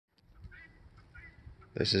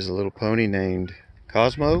This is a little pony named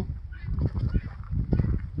Cosmo,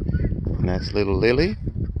 and that's little Lily.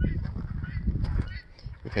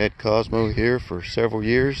 We've had Cosmo here for several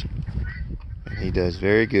years, and he does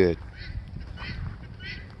very good.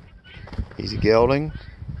 He's a gelding.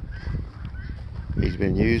 He's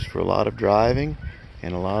been used for a lot of driving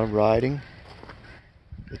and a lot of riding.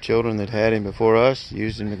 The children that had him before us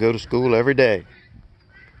used him to go to school every day.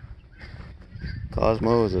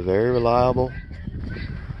 Cosmo is a very reliable,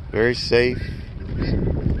 very safe,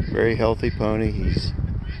 very healthy pony. He's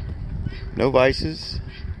no vices.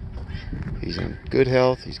 He's in good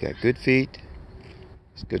health. He's got good feet.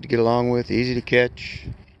 He's good to get along with, easy to catch.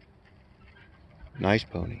 Nice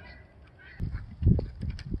pony.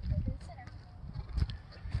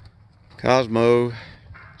 Cosmo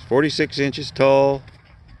is 46 inches tall,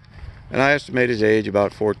 and I estimate his age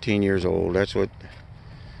about 14 years old. That's what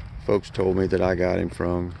folks told me that I got him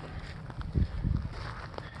from.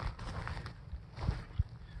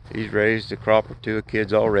 He's raised a crop or two of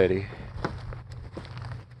kids already.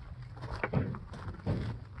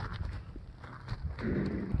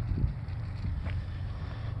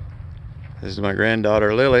 This is my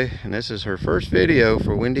granddaughter Lily, and this is her first video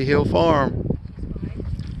for Windy Hill Farm.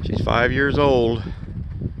 She's 5 years old.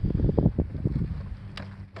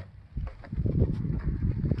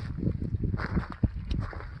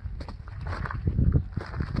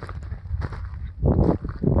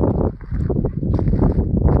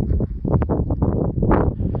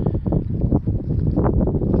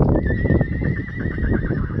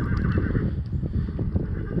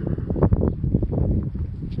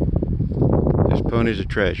 This pony's a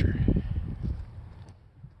treasure.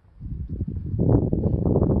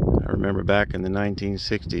 I remember back in the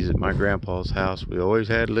 1960s at my grandpa's house, we always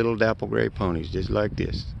had little dapple gray ponies just like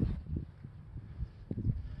this.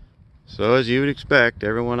 So as you would expect,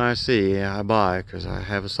 everyone I see I buy because I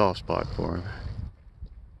have a soft spot for him.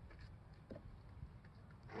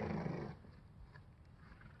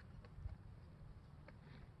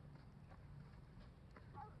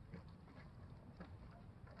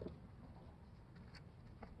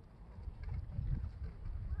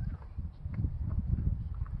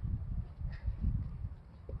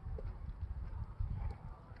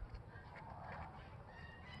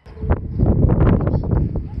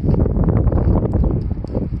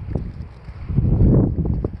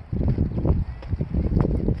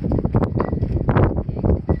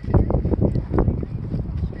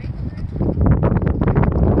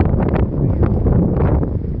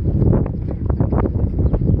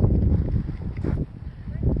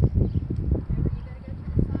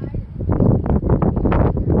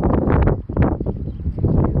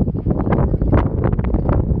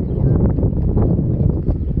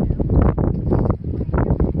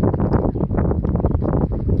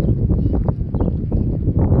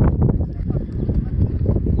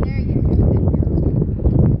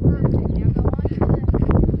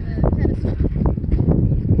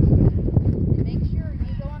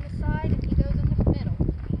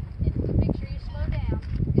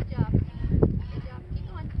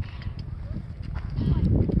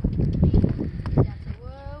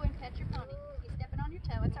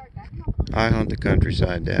 I hunt the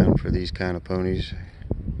countryside down for these kind of ponies.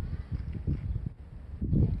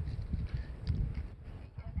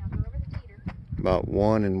 About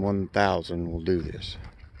 1 in 1,000 will do this.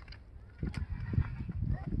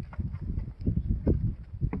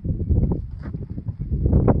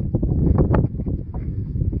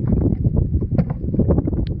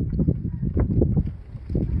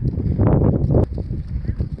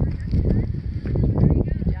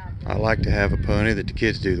 I like to have a pony that the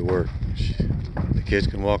kids do the work. The kids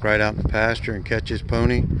can walk right out in the pasture and catch his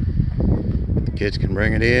pony. The kids can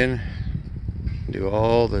bring it in, do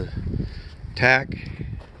all the tack.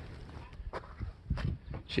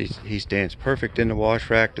 He stands perfect in the wash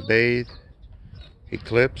rack to bathe. He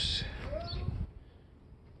clips.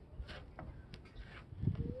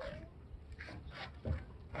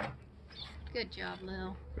 Good job,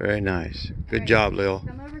 Lil. Very nice. Good job, Lil.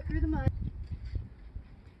 Come over through the mud.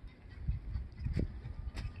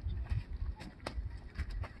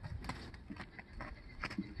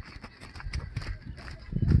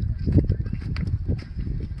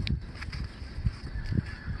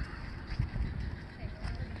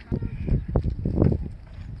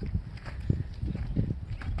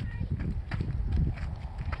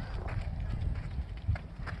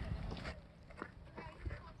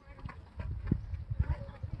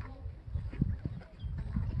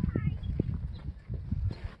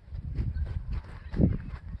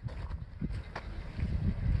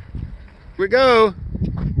 We go.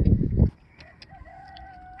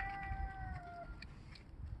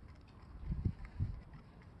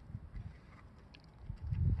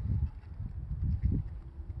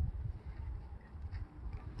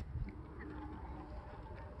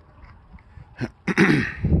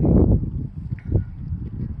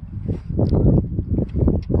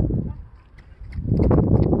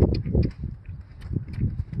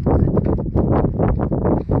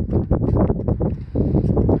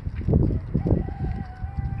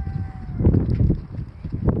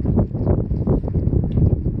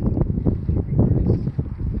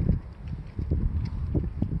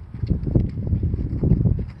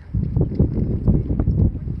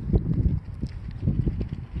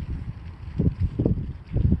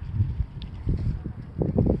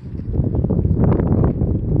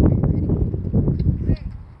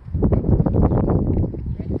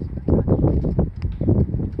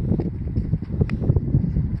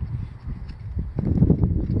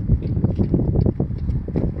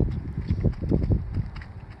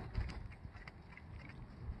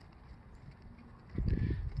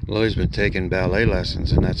 Lily's been taking ballet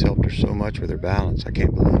lessons, and that's helped her so much with her balance. I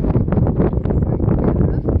can't believe it.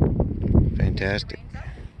 Fantastic.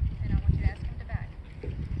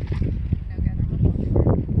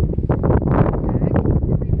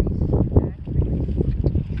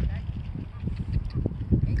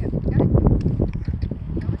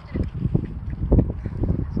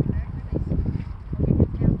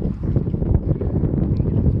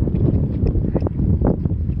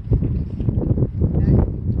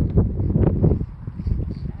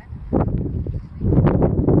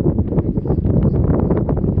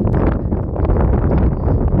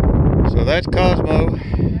 So that's Cosmo.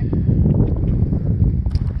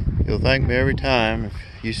 You'll thank me every time if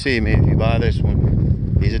you see me, if you buy this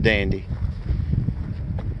one. He's a dandy.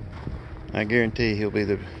 I guarantee he'll be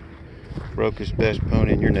the brokest, best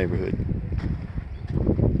pony in your neighborhood.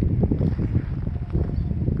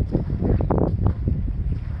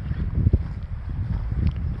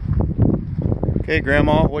 Okay,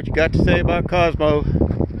 Grandma, what you got to say about Cosmo?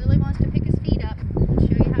 Lily wants to pick his feet up. I'll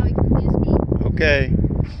show you how he can put his feet. Okay.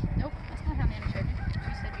 Nope, that's not how Nana showed you.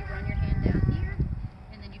 She said you run your hand down here,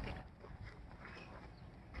 and then you pick up.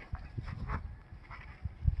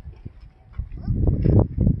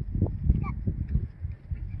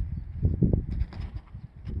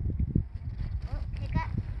 Pick up.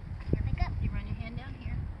 Here, pick up. You run your hand down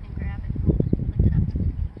here, and grab it, hold it, lift it up.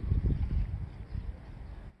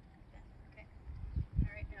 Okay.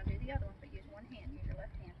 All right, now do the other one, but use one hand. Use your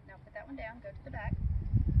left hand. Now put that one down, go to the back.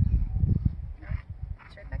 No,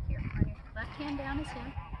 it's right back here. Run your left hand down is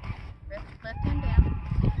in. Left hand down.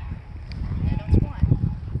 Now don't squat.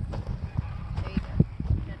 There you go.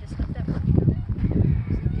 Now just lift up.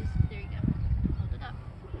 There you go. Hold it up.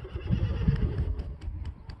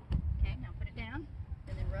 Okay, now put it down.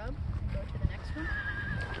 And then rub. And go to the next one.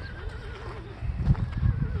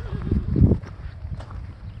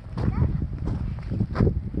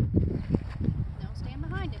 No, stand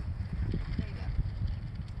behind him. There you go.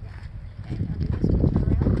 Okay, now do this one. Turn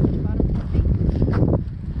around. Put your bottom foot feet.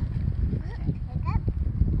 Pick up.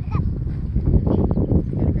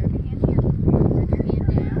 Gotta grab your hand here. Run your hand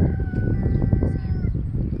down.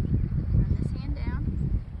 Run this hand down.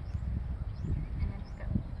 And then go.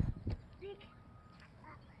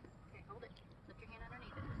 Okay, hold it. Lift your hand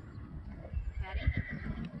underneath it. Pat it.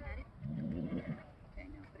 Pat it. Okay,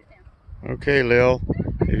 now put it down. Okay, Lil.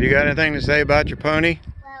 Have you got anything to say about your pony?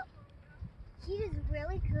 Well, he is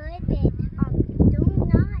really good, but do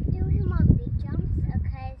not do him on big jumps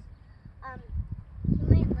because he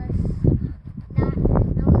might not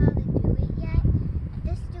know how to do it yet.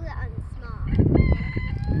 Just do it on small, okay?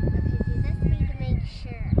 Because you just need to make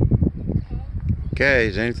sure, okay? Okay,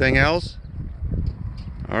 is there anything else?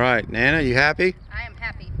 All right, Nana, you happy?